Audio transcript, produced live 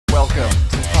Welcome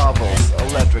to Pavel's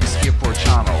Electric Skateboard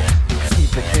channel.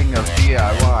 He's the king of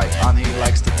DIY and he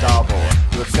likes to dabble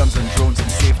with guns and drones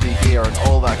and safety gear and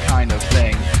all that kind of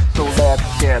thing. So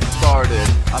let's get started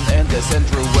and end this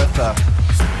intro with a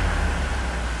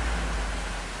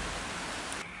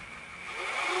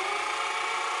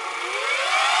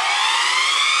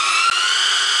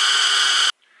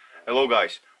Hello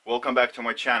guys, welcome back to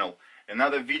my channel.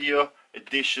 Another video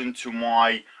addition to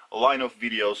my line of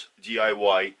videos,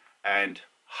 DIY and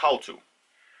how to.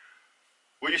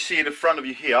 What you see in the front of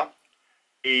you here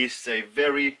is a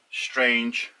very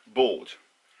strange board.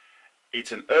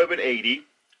 It's an Urban 80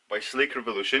 by Slick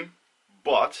Revolution,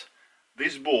 but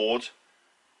this board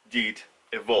did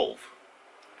evolve.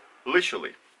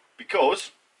 Literally,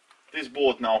 because this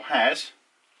board now has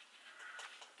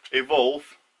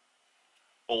Evolve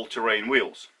all-terrain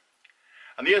wheels.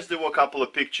 And yes, there were a couple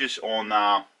of pictures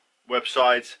on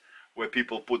websites where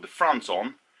people put the fronts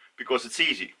on because it's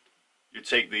easy. You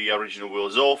take the original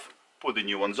wheels off, put the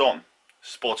new ones on.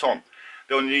 Spot on.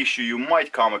 The only issue you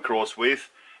might come across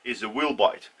with is the wheel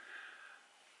bite.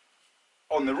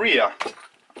 On the rear,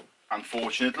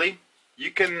 unfortunately,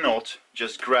 you cannot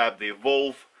just grab the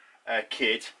Evolve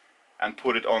kit and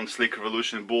put it on Slick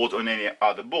Revolution board or on any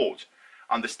other board.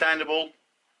 Understandable.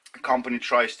 The company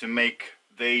tries to make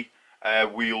their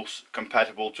wheels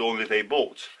compatible to only their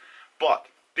boards, but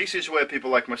this is where people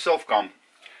like myself come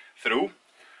through.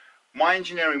 My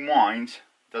engineering mind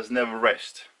does never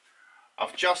rest.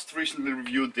 I've just recently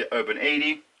reviewed the Urban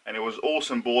 80 and it was an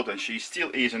awesome board, and she still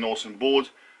is an awesome board.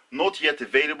 Not yet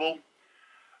available,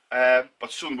 but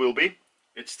soon will be.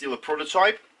 It's still a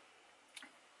prototype.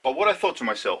 But what I thought to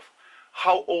myself,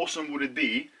 how awesome would it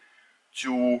be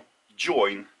to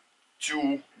join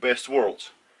two best worlds?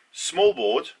 Small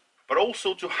board, but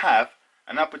also to have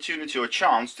an opportunity or a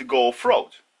chance to go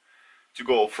off-road. To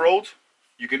go off-road,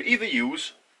 you can either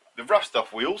use the rough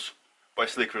stuff wheels by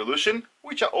Slick Revolution,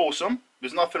 which are awesome,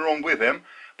 there's nothing wrong with them,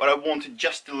 but I wanted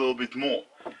just a little bit more.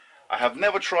 I have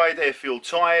never tried air-filled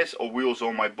tires or wheels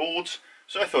on my boards,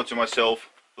 so I thought to myself,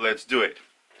 let's do it.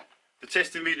 The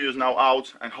testing video is now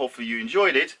out and hopefully you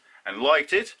enjoyed it and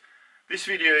liked it. This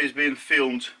video is being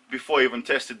filmed before I even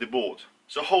tested the board,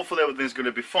 so hopefully everything's going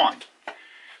to be fine.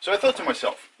 So I thought to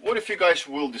myself, what if you guys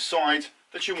will decide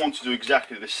that you want to do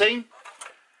exactly the same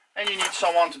and you need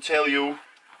someone to tell you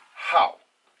how.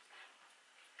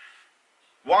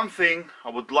 One thing I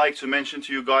would like to mention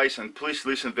to you guys, and please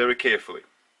listen very carefully.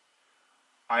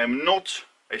 I am not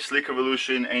a Slick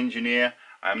Revolution engineer,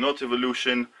 I am not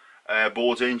Evolution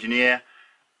boards engineer,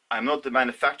 I am not the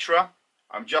manufacturer,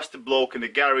 I'm just a bloke in the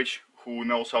garage who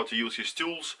knows how to use his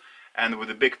tools and with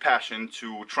a big passion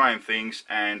to trying things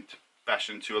and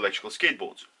passion to electrical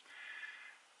skateboards.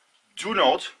 Do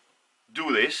not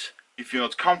do this if you're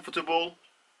not comfortable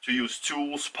to use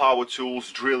tools, power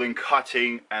tools, drilling,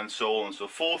 cutting and so on and so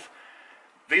forth.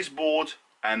 This board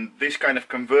and this kind of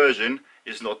conversion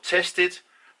is not tested,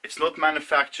 it's not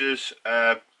manufacturer's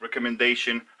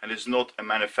recommendation, and it's not a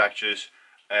manufacturer's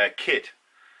kit.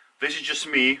 This is just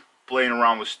me playing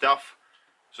around with stuff.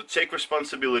 So take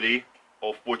responsibility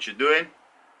of what you're doing.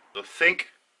 So think,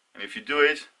 and if you do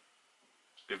it,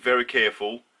 be very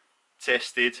careful,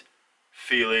 test it,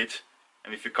 feel it,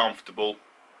 and if you're comfortable,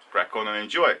 crack on and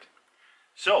enjoy it.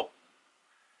 So,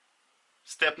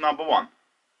 step number one.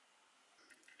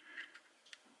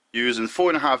 You're using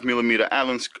 4.5mm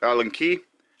Allen key,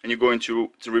 and you're going to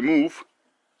remove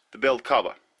the belt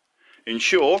cover.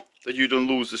 Ensure that you don't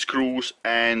lose the screws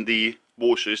and the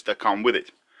washers that come with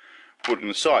it. Put it on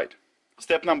the side.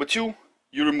 Step number two,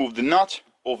 you remove the nut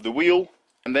of the wheel,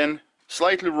 and then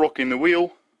slightly rocking the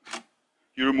wheel,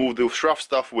 you remove the rough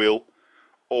stuff wheel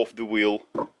off the wheel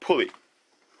pulley.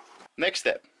 Next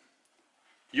step,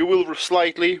 you will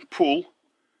slightly pull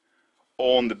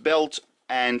on the belt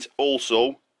and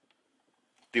also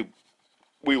the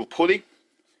wheel pulley,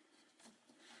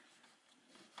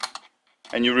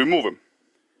 and you remove them.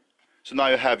 So now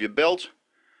you have your belt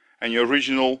and your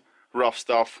original rough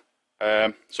stuff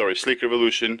Slick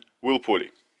Revolution wheel pulley.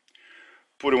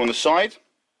 Put them on the side.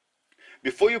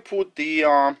 Before you put the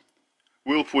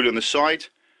wheel pulley on the side,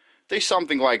 take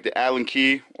something like the Allen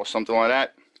key or something like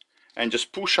that and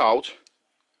just push out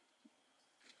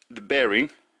the bearing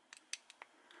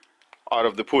out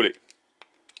of the pulley.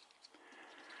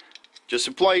 Just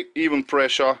apply even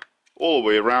pressure all the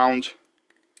way around,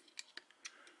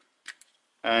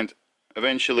 and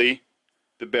eventually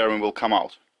the bearing will come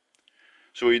out.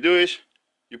 So what you do is,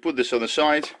 you put this on the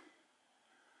side,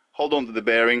 hold on to the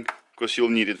bearing because you'll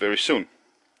need it very soon.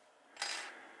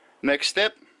 Next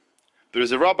step, there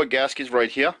is a rubber gasket right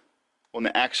here on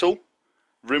the axle.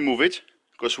 Remove it,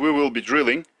 because we will be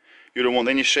drilling. You don't want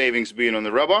any shavings being on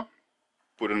the rubber.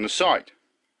 Put it on the side.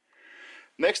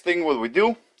 Next thing what we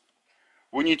do,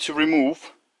 we need to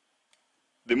remove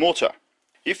the motor.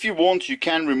 If you want, you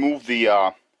can remove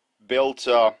the belt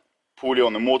pulley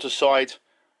on the motor side,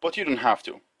 but you don't have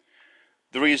to.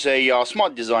 There is a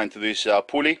smart design to this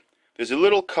pulley. There's a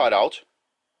little cutout,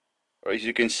 as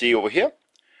you can see over here,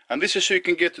 and this is so you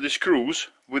can get to the screws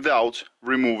without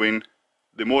removing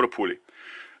the motor pulley.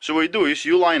 So what you do is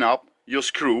you line up your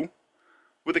screw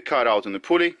with the cutout on the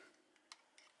pulley,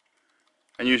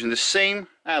 and using the same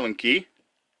Allen key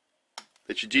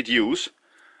that you did use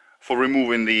for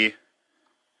removing the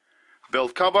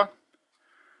belt cover,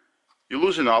 you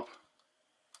loosen up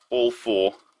all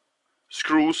 4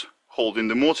 screws holding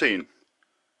the motor in.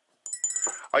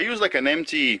 I use like an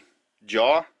empty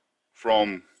jar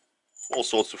from all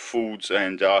sorts of foods,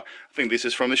 and I think this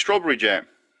is from the strawberry jam.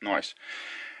 Nice.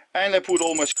 And I put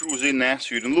all my screws in there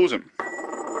so you don't lose them.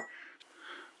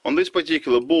 On this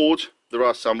particular board there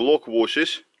are some lock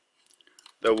washers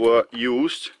that were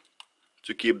used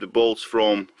to keep the bolts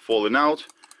from falling out,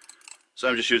 so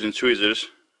I'm just using tweezers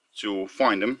to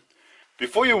find them.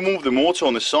 Before you move the motor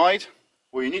on the side,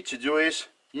 what you need to do is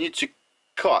you need to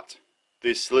cut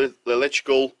this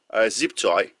electrical zip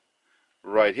tie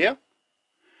right here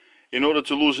in order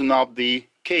to loosen up the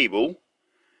cable,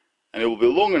 and it will be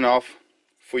long enough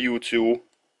for you to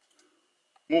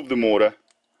move the motor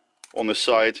on the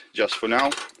side just for now.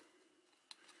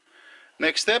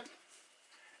 Next step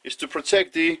is to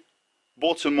protect the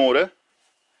bottom motor,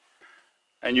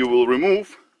 and you will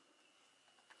remove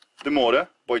the motor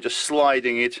by just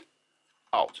sliding it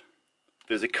out.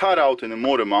 There's a cutout in the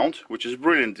motor mount, which is a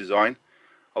brilliant design.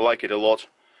 I like it a lot.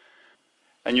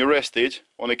 And you rest it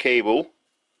on a cable,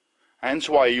 hence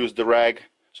why I use the rag,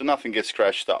 so nothing gets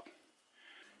scratched up.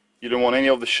 You don't want any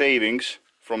of the shavings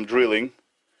from drilling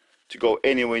to go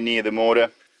anywhere near the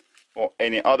motor or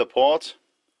any other part.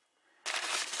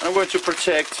 And I'm going to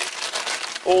protect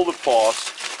all the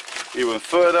parts even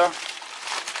further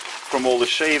from all the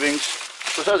shavings,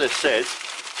 because as I said,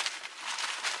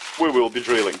 we will be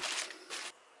drilling.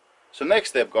 So next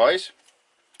step, guys,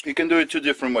 you can do it 2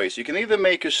 different ways. You can either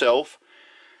make yourself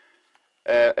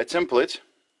a template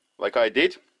like I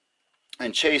did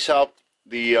and chase out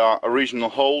the original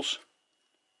holes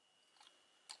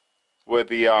where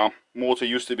the motor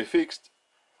used to be fixed,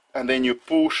 and then you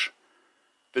push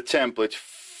the template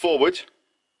forward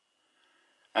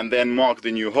and then mark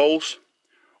the new holes,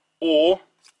 or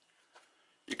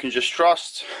you can just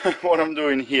trust what I'm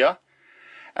doing here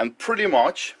and pretty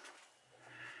much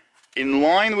in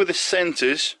line with the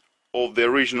centers of the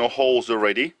original holes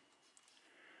already.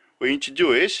 What you need to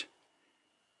do is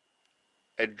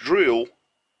drill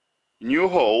new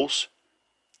holes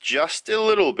just a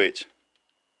little bit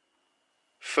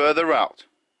further out.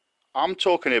 I'm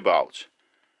talking about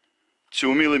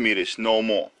 2 millimeters, no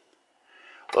more.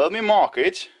 Let me mark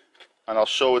it and I'll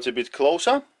show it a bit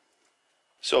closer.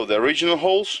 So the original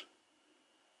holes,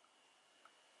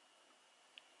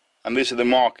 and these are the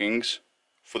markings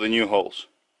for the new holes.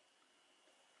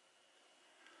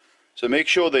 So make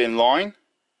sure they're in line.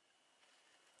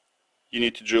 You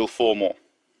need to drill 4 more.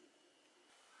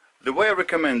 The way I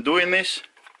recommend doing this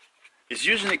is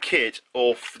using a kit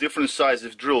of different sizes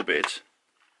of drill bits.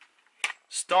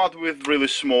 Start with really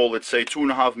small, let's say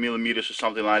 2.5 millimeters or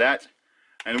something like that,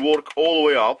 and work all the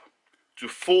way up to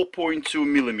 4.2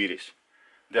 millimeters.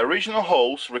 The original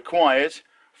holes required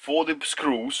for the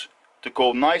screws to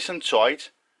go nice and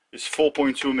tight is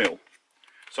 4.2 mil.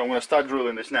 So I'm going to start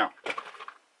drilling this now.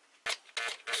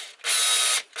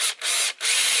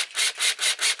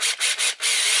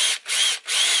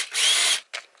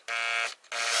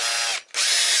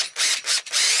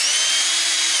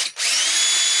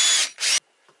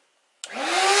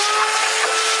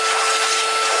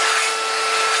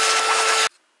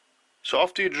 So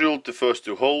after you drilled the first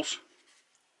 2 holes,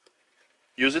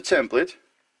 use a template,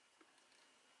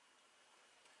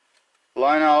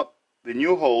 line out the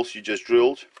new holes you just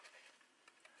drilled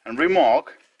and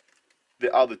remark the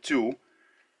other 2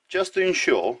 just to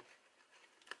ensure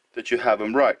that you have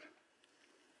them right.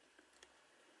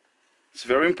 It's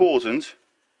very important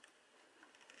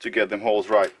to get them holes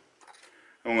right.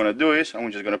 And what I'm going to do is I'm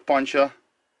just going to puncture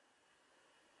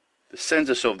the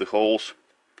centers of the holes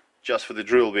just for the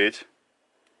drill bit,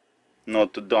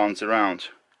 not to dance around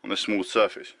on a smooth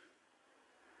surface.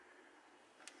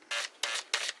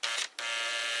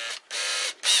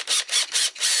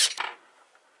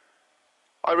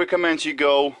 I recommend you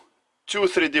go 2 or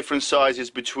 3 different sizes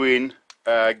between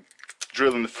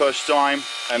drilling the first time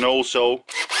and also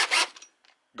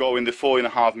going the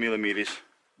 4.5 millimeters.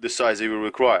 the size it will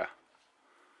require.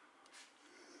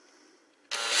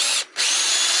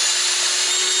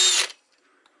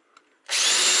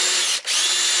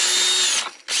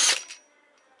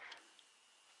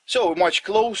 So much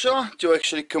closer to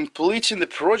actually completing the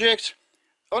project.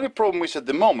 Only problem is at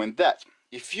the moment that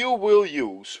if you will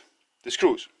use the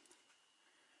screws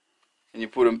and you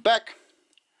put them back,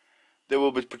 they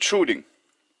will be protruding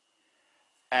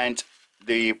and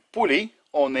the pulley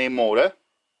on the motor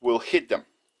will hit them.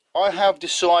 I have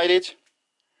decided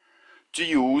to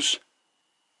use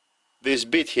this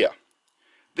bit here.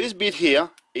 This bit here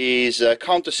is a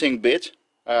countersink bit.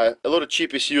 A lot of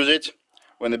cheapies use it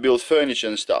when they build furniture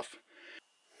and stuff.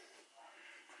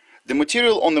 The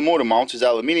material on the motor mount is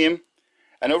aluminium,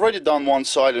 and I've already done one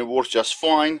side and it works just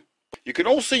fine. You can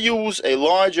also use a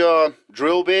larger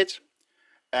drill bit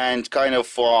and kind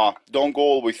of don't go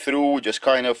all the way through, just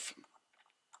kind of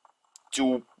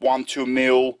 1-2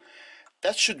 mil.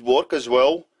 That should work as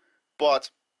well, but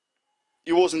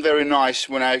it wasn't very nice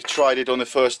when I tried it on the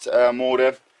first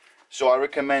motor, so I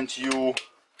recommend you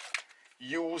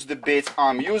use the bit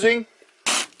I'm using.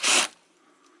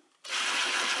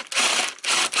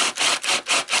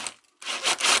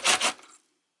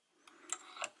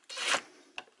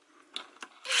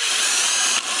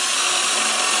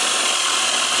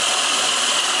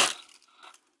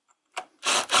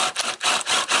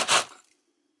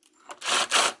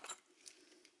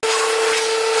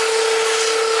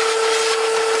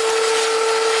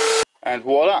 And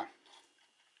voila!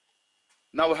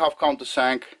 Now we have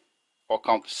countersunk or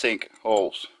countersink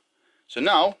holes. So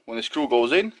now when the screw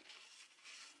goes in,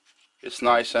 it's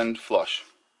nice and flush.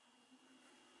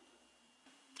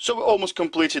 So we almost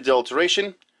completed the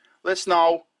alteration. Let's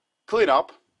now clean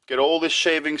up, get all the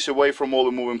shavings away from all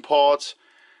the moving parts,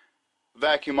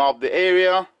 vacuum up the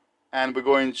area, and we're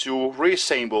going to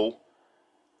reassemble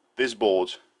this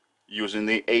board using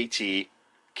the AT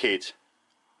kit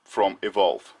from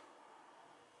Evolve.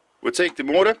 We'll take the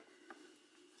motor,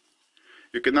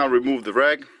 you can now remove the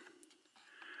rag,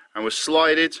 and we'll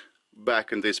slide it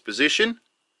back in this position,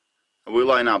 and we'll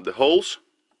line up the holes,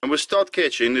 and we'll start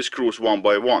catching the screws one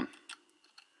by one.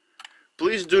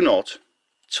 Please do not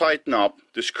tighten up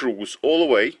the screws all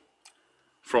the way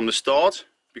from the start,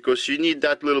 because you need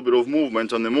that little bit of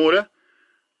movement on the motor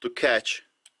to catch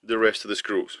the rest of the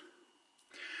screws.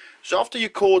 So after you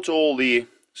caught all the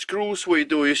screws, what you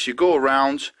do is you go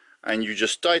around and you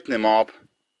just tighten them up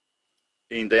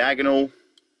in diagonal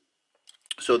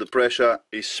so the pressure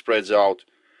is spreads out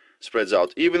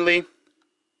evenly,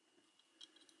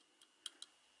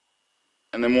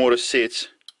 and the motor sits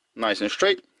nice and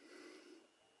straight.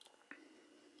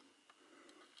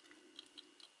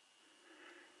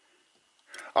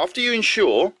 After you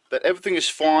ensure that everything is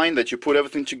fine, that you put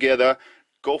everything together,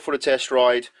 go for a test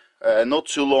ride, not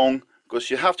too long, because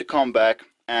you have to come back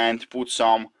and put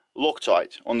some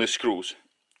Loctite on the screws.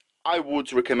 I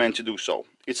would recommend to do so.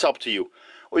 It's up to you.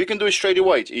 Or you can do it straight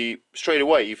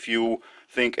away if you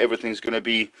think everything's going to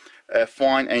be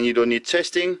fine and you don't need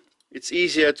testing. It's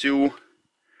easier to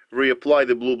reapply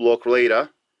the blue block later.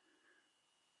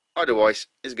 Otherwise,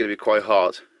 it's going to be quite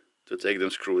hard to take them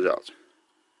screws out.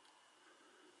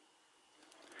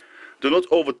 Do not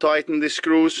over tighten the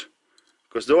screws,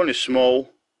 because they're only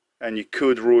small and you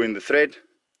could ruin the thread,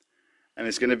 and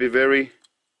it's going to be very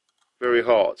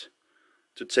hard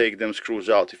to take them screws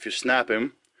out if you snap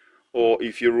them or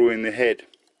if you ruin the head.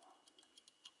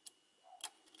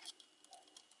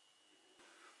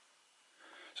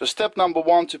 So step number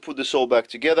one to put this all back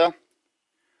together: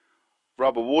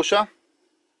 rubber washer,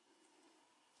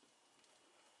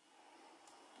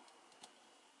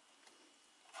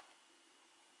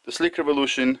 the Slick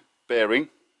Revolution bearing,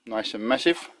 nice and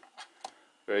massive,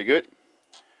 very good,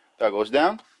 that goes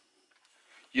down.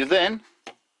 You then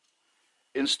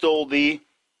install the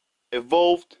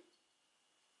Evolved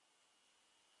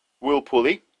wheel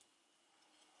pulley.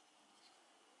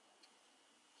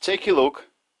 Take a look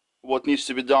what needs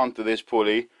to be done to this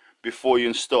pulley before you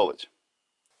install it.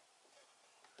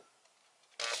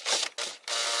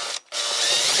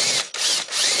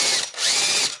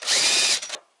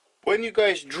 When you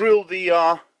guys drill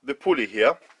the pulley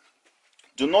here,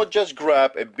 do not just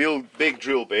grab a big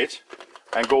drill bit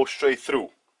and go straight through.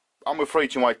 I'm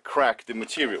afraid you might crack the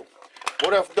material.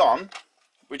 What I've done,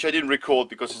 which I didn't record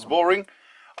because it's boring,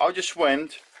 I just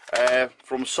went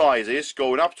from sizes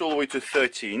going up to all the way to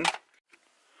 13.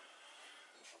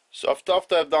 So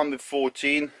after I've done the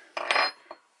 14,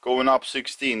 going up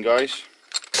 16, guys.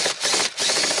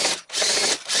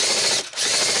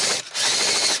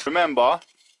 Remember,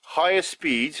 higher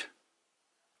speed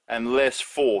and less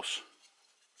force.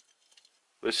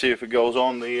 Let's see if it goes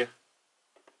on the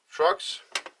trucks.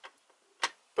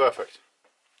 Perfect.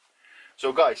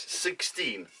 So guys,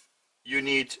 16. You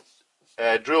need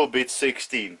drill bit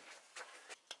 16.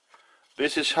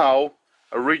 This is how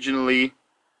originally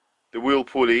the wheel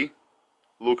pulley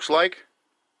looks like,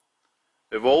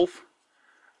 the valve,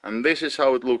 and this is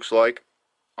how it looks like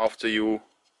after you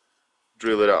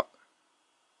drill it up.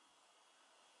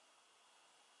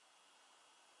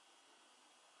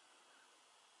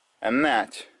 And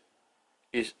that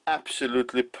is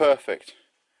absolutely perfect.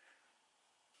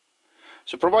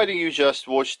 So providing you just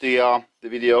watch the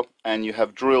video and you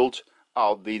have drilled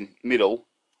out the middle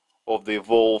of the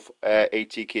valve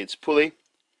AT Kids pulley,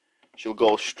 she'll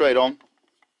go straight on,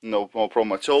 no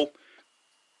problem at all.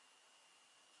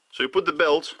 So you put the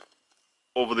belt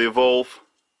over the valve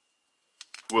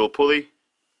wheel pulley,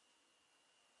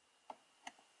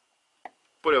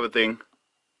 put everything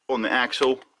on the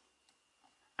axle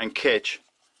and catch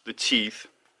the teeth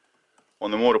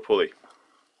on the motor pulley.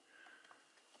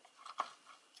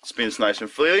 Spins nice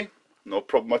and freely, no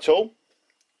problem at all.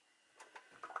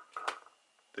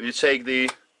 Then you take the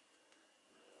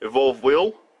valve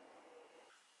wheel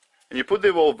and you put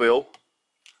the valve wheel,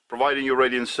 providing you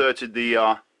already inserted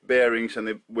the bearings and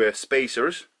the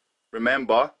spacers.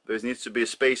 Remember, there needs to be a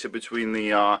spacer between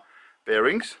the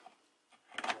bearings,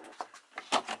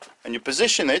 and you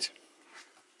position it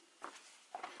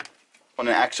on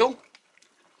an axle,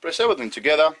 press everything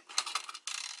together,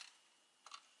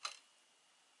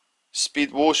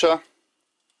 speed washer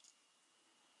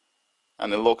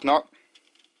and the lock nut,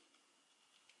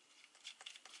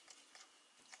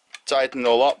 tighten it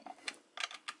all up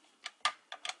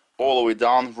all the way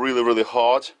down really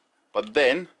hard, but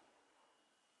then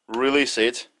release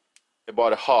it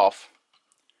about a half.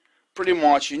 Pretty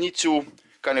much you need to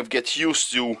kind of get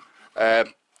used to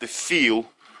the feel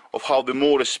of how the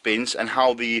motor spins and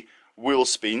how the wheel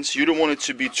spins. You don't want it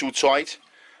to be too tight,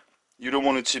 you don't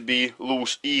want it to be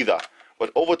loose either,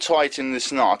 but over tightening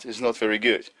this nut is not very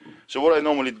good. So what I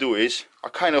normally do is I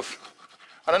kind of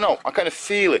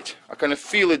feel it. I kind of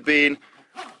feel it being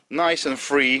nice and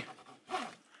free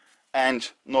and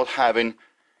not having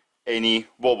any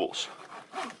wobbles.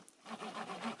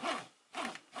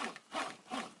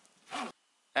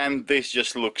 And this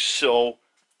just looks so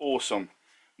awesome.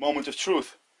 Moment of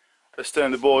truth. Let's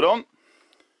turn the board on.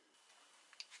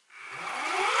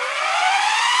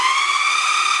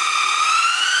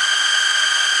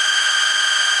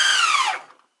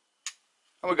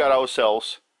 And we got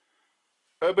ourselves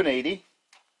Urban 80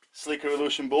 Slick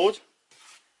Revolution board.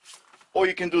 Or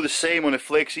you can do the same on a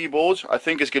Flexi board. I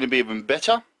think it's going to be even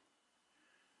better.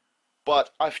 But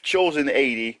I've chosen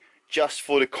 80 just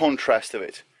for the contrast of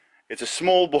it. It's a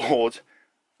small board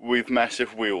with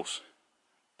massive wheels.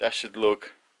 That should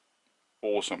look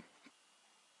awesome.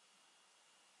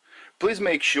 Please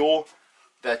make sure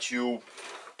that you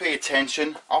pay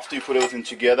attention after you put everything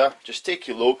together. Just take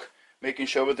a look, making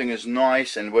sure everything is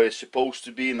nice and where it's supposed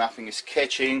to be, nothing is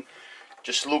catching.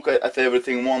 Just look at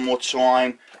everything one more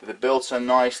time. The belts are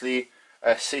nicely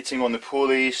sitting on the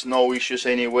pulleys, no issues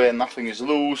anywhere, nothing is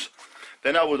loose.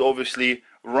 Then I would obviously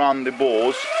run the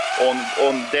boards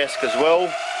on desk as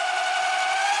well.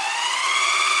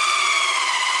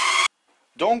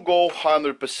 Don't go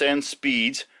 100%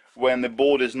 speed when the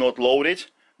board is not loaded,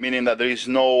 meaning that there is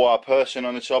no person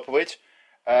on the top of it.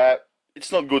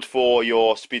 It's not good for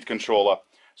your speed controller.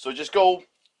 So just go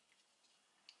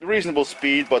reasonable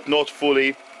speed, but not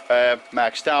fully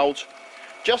maxed out,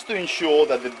 just to ensure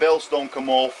that the belts don't come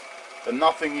off, that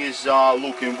nothing is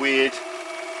looking weird,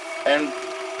 and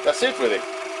that's it really.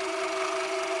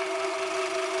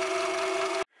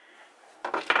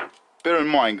 Bear in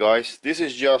mind guys, this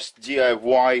is just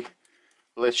DIY,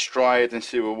 let's try it and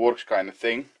see if it works kind of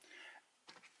thing.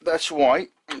 That's why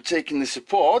I'm taking this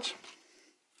apart,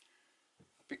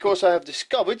 because I have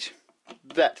discovered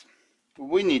that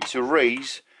we need to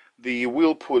raise the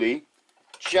wheel pulley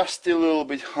just a little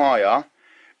bit higher,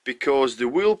 because the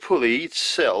wheel pulley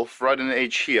itself, right on the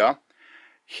edge here,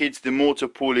 hits the motor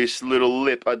pulley's little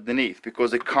lip underneath, because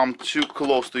they come too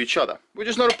close to each other, which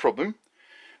is not a problem,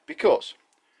 because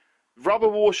rubber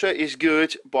washer is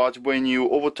good, but when you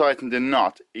over tighten the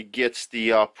nut it gets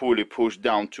the pulley pushed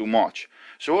down too much.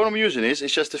 So what I'm using is,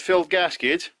 it's just a felt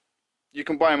gasket. You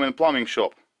can buy them in a plumbing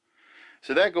shop.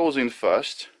 So that goes in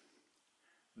first,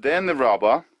 then the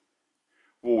rubber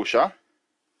washer.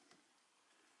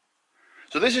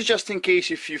 So this is just in case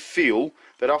if you feel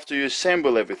that after you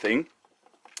assemble everything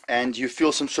and you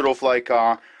feel some sort of like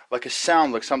a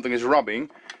sound, like something is rubbing,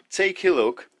 take a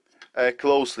look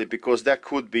closely, because that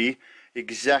could be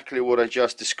exactly what I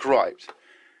just described.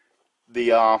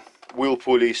 the wheel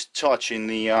pulleys touching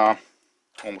the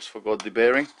almost forgot the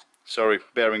bearing. Sorry,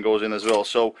 bearing goes in as well.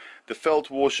 So the felt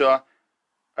washer,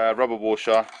 rubber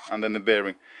washer, and then the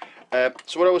bearing.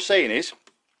 So what I was saying is,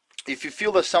 if you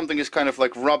feel that something is kind of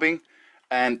like rubbing,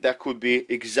 and that could be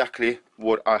exactly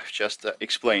what I've just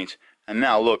explained. And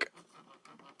now look,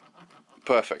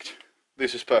 perfect.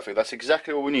 This is perfect. That's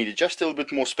exactly what we needed. Just a little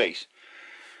bit more space.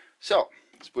 So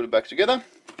let's put it back together.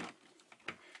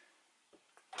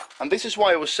 And this is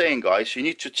why I was saying, guys, you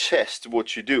need to test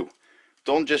what you do.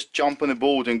 Don't just jump on the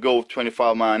board and go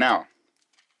 25 miles an hour.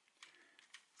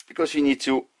 Because you need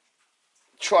to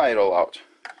try it all out.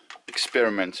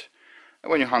 Experiment. And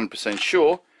when you're 100%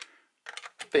 sure,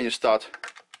 then you start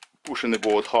pushing the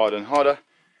board harder and harder.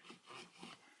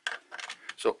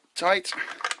 So tight,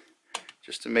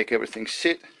 just to make everything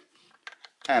sit.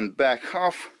 And back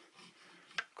half.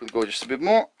 Could go just a bit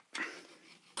more.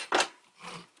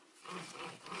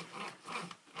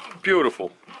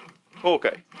 Beautiful.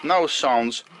 Okay, now it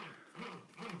sounds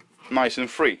nice and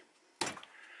free.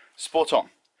 Spot on.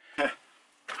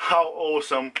 How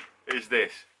awesome is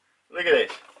this? Look at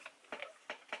this.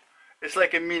 It's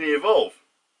like a mini Evolve.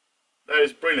 That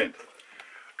is brilliant.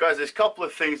 Guys, there's a couple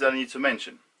of things that I need to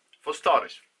mention. For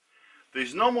starters,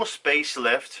 there's no more space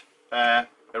left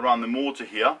around the motor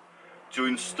here to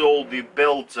install the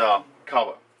belt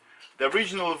cover. The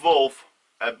original Evolve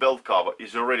belt cover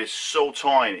is already so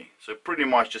tiny, so it pretty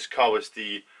much just covers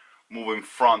the moving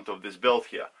front of this belt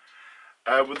here.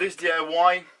 With this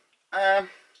DIY,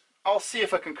 I'll see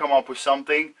if I can come up with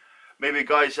something. Maybe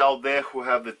guys out there who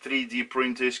have the 3D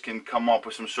printers can come up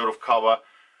with some sort of cover.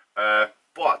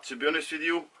 But to be honest with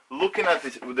you, looking at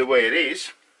it the way it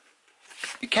is,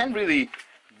 you can't really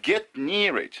get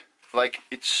near it. Like,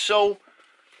 it's so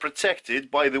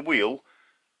protected by the wheel,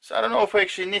 so I don't know if it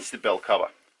actually needs the belt cover.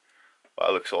 But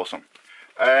it looks awesome.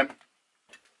 The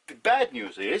bad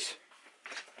news is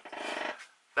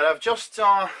that I've just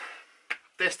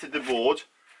tested the board,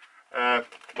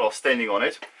 well, standing on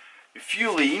it. If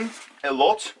you lean a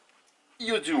lot,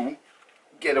 you do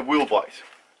get a wheel bite.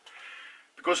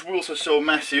 Because wheels are so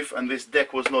massive and this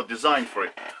deck was not designed for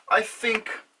it. I think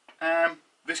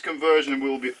this conversion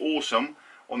will be awesome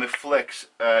on the Flex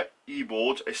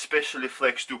e-board, especially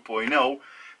Flex 2.0,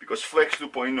 because Flex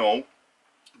 2.0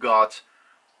 got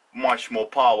much more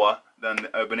power than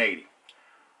the Urban 80.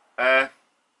 I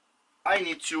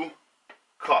need to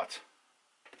cut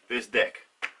this deck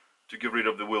to get rid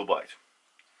of the wheel bite.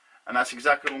 And that's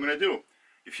exactly what I'm going to do.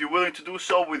 If you're willing to do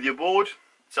so with your board,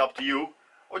 it's up to you,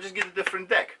 or just get a different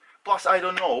deck. Plus, I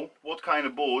don't know what kind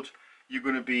of board you're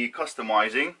going to be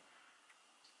customizing.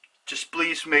 Just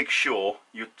please make sure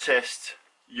you test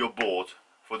your board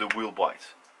for the wheel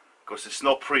bite, because it's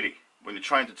not pretty when you're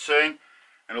trying to turn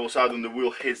and all of a sudden the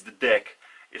wheel hits the deck.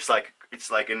 It's like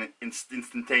an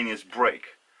instantaneous break.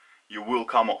 Your wheel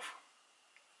come off.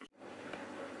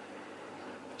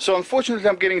 So unfortunately,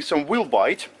 I'm getting some wheel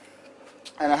bite,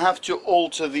 and I have to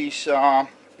alter this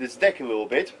deck a little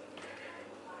bit,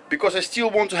 because I still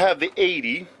want to have the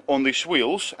 80 on these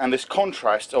wheels and this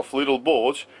contrast of little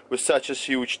boards with such as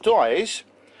huge tires.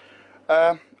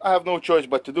 I have no choice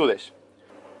but to do this.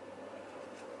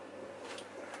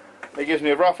 It gives me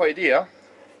a rough idea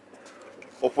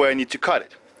of where I need to cut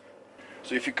it.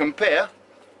 So if you compare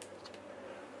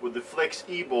with the Flex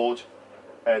e-board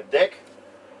deck,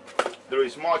 there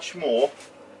is much more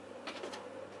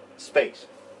space.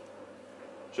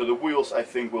 So the wheels, I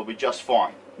think, will be just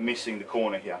fine, missing the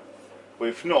corner here. But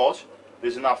if not,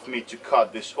 there's enough for me to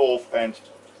cut this off and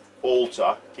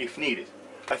alter if needed.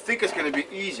 I think it's going to be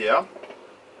easier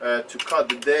to cut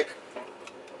the deck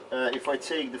if I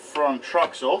take the front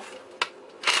trucks off.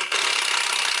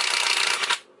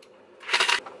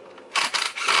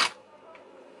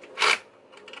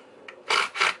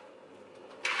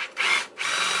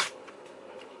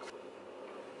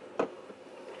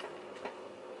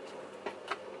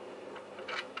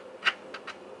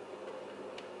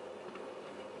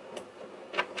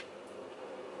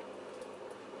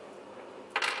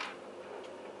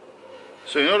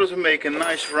 So in order to make a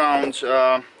nice round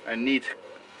and neat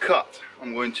cut,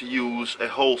 I'm going to use a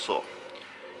hole saw.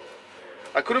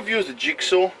 I could have used a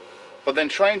jigsaw, but then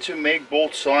trying to make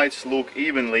both sides look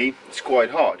evenly is quite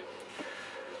hard.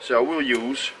 So I will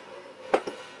use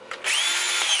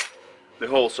the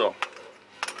hole saw.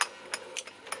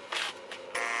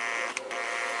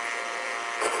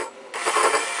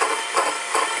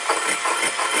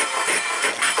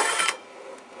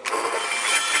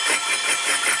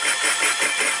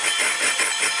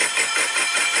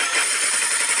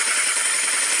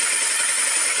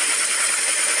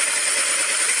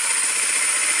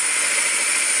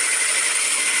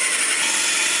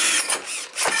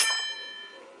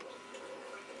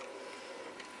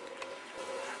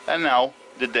 and now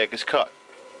the deck is cut.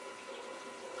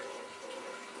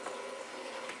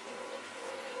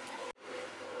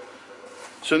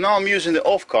 So now I'm using the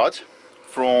offcut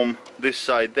from this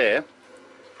side there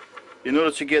in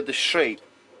order to get the shape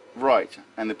right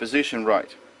and the position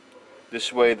right.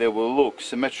 This way they will look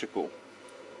symmetrical.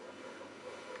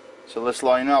 So let's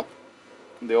line up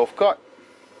the offcut.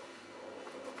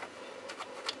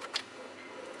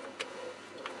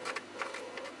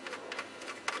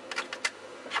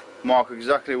 Mark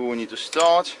exactly where we need to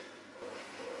start.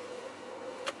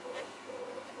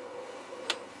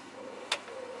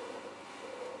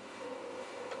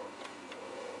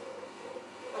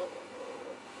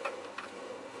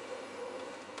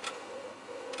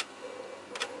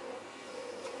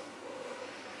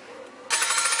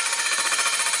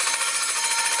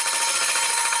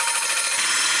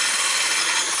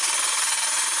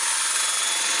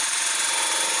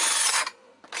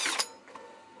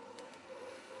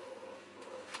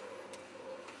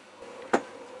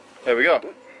 There we go.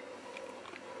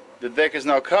 The deck is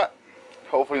now cut.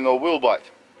 Hopefully no wheel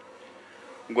bite.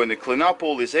 I'm going to clean up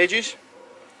all these edges,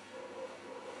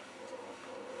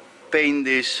 paint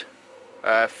these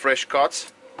fresh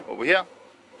cuts over here,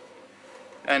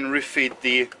 and refit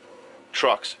the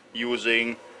trucks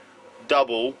using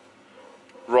double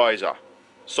riser,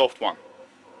 soft one.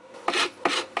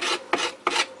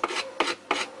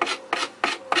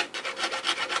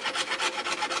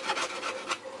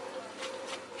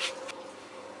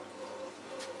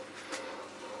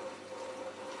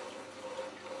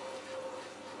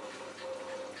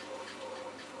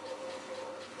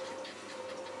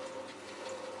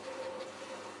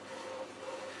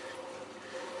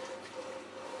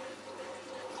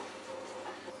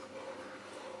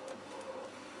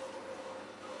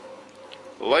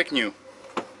 Like new.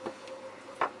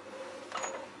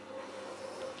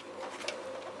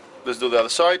 Let's do the other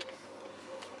side.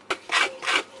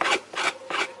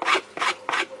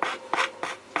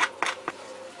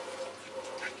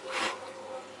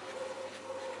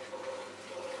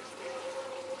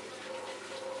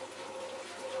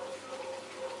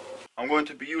 I'm going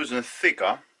to be using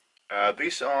thicker.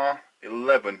 These are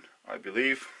 11, I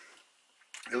believe,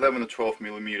 11 to 12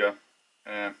 millimeter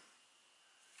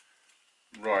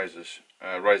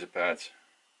riser pads.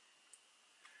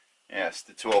 Yes,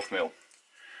 the 12 mil.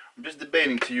 I'm just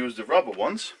debating to use the rubber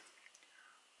ones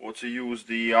or to use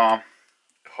the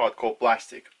hardcore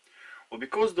plastic. Well,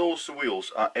 because those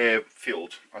wheels are air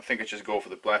filled, I think I just go for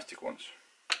the plastic ones.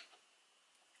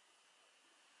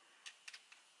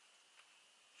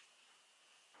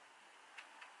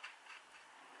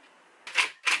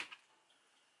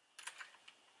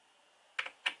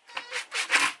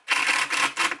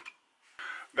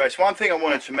 Guys, one thing I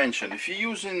wanted to mention, if you're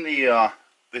using the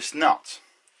this nut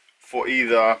for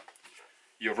either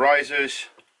your risers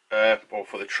or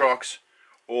for the trucks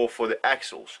or for the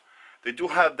axles, they do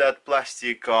have that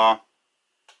plastic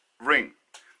ring.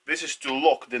 This is to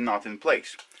lock the nut in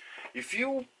place. If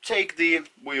you take the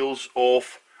wheels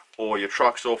off or your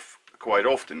trucks off quite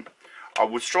often, I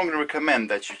would strongly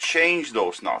recommend that you change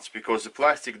those nuts, because the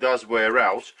plastic does wear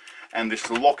out and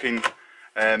this locking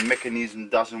mechanism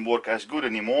doesn't work as good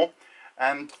anymore,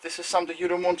 and this is something you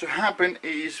don't want to happen,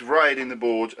 is riding the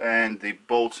board and the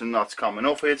bolts and nuts coming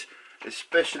off it,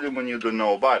 especially when you don't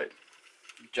know about it.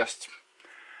 Just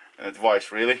an advice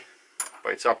really,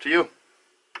 but it's up to you.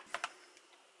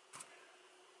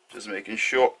 Just making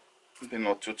sure they're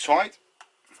not too tight,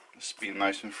 spin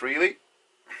nice and freely.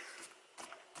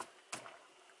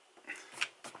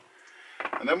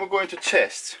 And then we're going to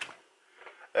test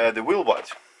the wheel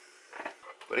bite.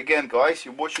 But again guys,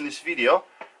 you're watching this video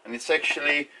and it's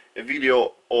actually a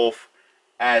video of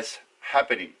as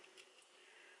happening.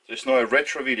 So it's not a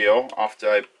retro video after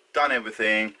I've done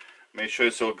everything, made sure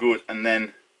it's all good and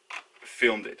then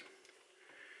filmed it.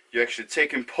 You're actually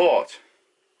taking part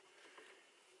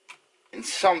in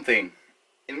something,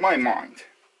 in my mind,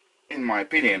 in my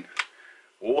opinion,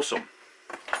 awesome.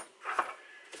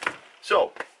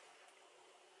 So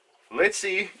let's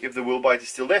see if the wheel bite is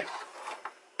still there.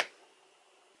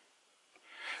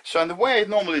 So, and the way I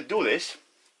normally do this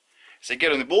is I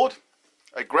get on the board,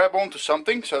 I grab onto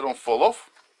something so I don't fall off,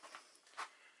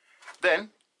 then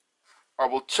I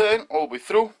will turn all the way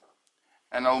through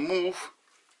and I'll move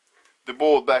the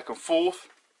board back and forth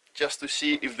just to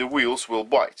see if the wheels will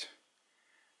bite,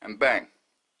 and bang.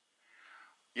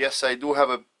 Yes, I do have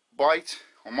a bite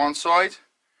on one side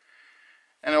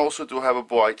and I also do have a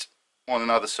bite on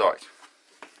another side.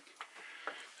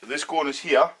 So this corners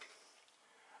here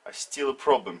are still a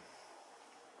problem,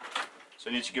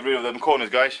 so I need to get rid of them corners,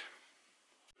 guys.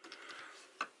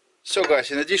 So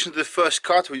guys, in addition to the first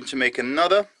cut, we need to make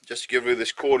another, just to get rid of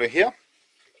this corner here.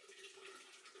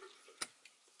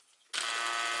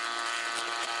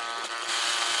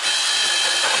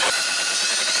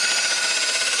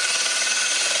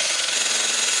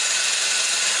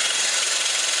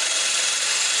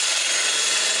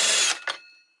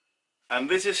 And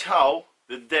this is how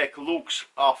the deck looks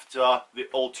after the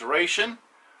alteration.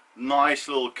 Nice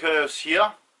little curves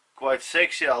here, quite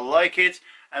sexy, I like it,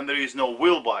 and there is no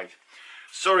wheel bite.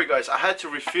 Sorry guys, I had to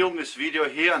refilm this video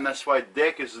here, and that's why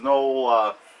deck is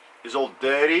all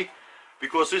dirty,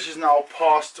 because this is now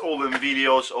past all the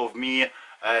videos of me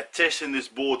testing this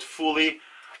board fully.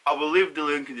 I will leave the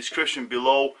link in the description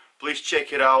below. Please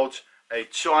check it out. A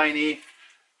tiny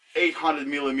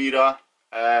 800mm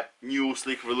new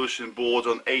Slick Revolution board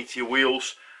on 80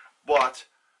 wheels, but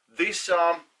this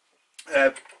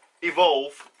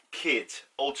Evolve kit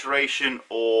alteration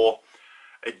or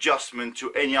adjustment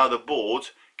to any other board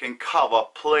can cover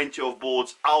plenty of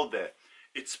boards out there.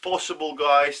 It's possible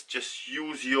guys, just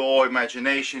use your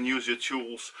imagination, use your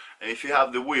tools, and if you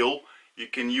have the wheel you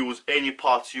can use any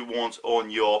parts you want on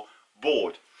your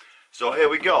board. So here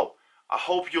we go. I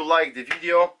hope you liked the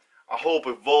video. I hope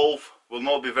Evolve will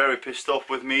not be very pissed off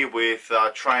with me with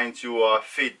trying to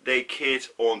fit their kit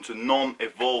onto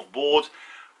non-Evolve board,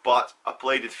 but I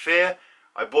played it fair.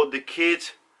 I bought the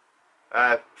kit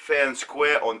fair and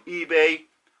square on eBay.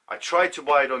 I tried to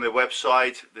buy it on their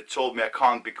website. They told me I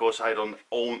can't because I don't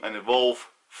own an Evolve.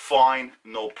 Fine,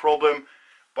 no problem.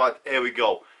 But here we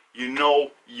go. You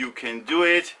know you can do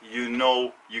it. You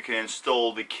know you can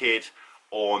install the kit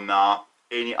on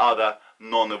any other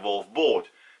non-Evolve board.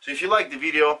 So if you liked the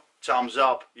video, thumbs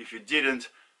up. If you didn't,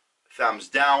 thumbs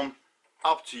down.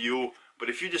 Up to you. But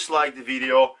if you dislike the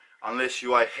video, unless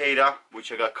you are a hater,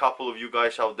 which I got a couple of you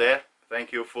guys out there,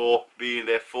 thank you for being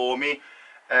there for me.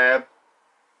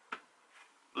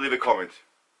 Leave a comment.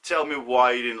 Tell me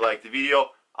why you didn't like the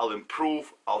video. I'll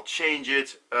improve. I'll change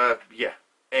it. Yeah.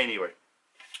 Anyway.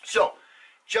 So,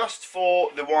 just for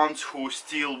the ones who are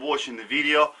still watching the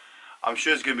video, I'm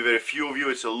sure it's going to be very few of you.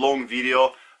 It's a long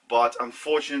video. But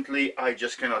unfortunately, I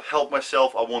just cannot help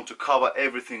myself. I want to cover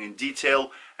everything in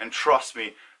detail. And trust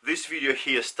me, this video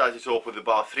here started off with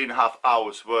about 3.5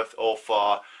 hours worth of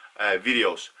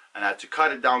videos. And I had to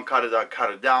cut it down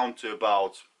to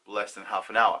about less than half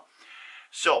an hour.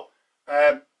 So,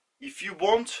 if you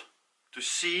want to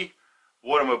see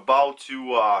what I'm about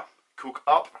to cook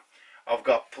up, I've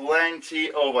got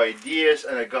plenty of ideas,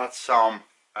 and I got some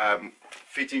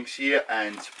fittings here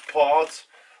and parts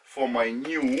for my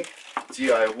new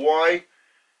DIY.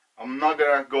 I'm not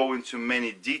gonna go into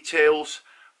many details,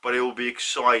 but it will be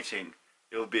exciting.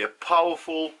 It will be a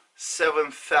powerful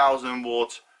 7,000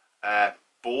 watt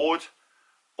board,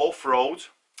 off-road,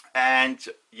 and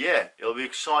yeah, it'll be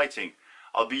exciting.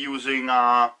 I'll be using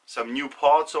some new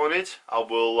parts on it. I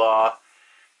will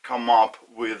come up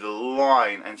with a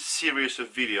line and series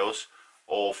of videos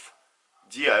of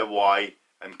DIY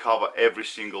and cover every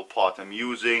single part I'm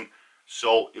using,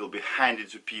 so it'll be handy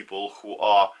to people who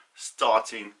are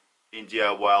starting in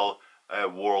DIY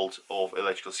world of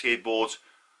electrical skateboards,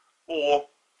 or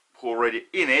who are already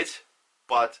in it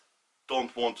but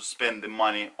don't want to spend the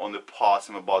money on the parts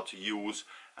I'm about to use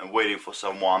and waiting for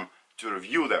someone to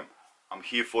review them. I'm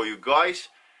here for you guys,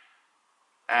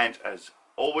 and as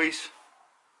always,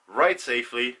 ride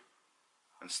safely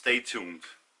and stay tuned.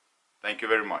 Thank you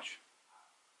very much.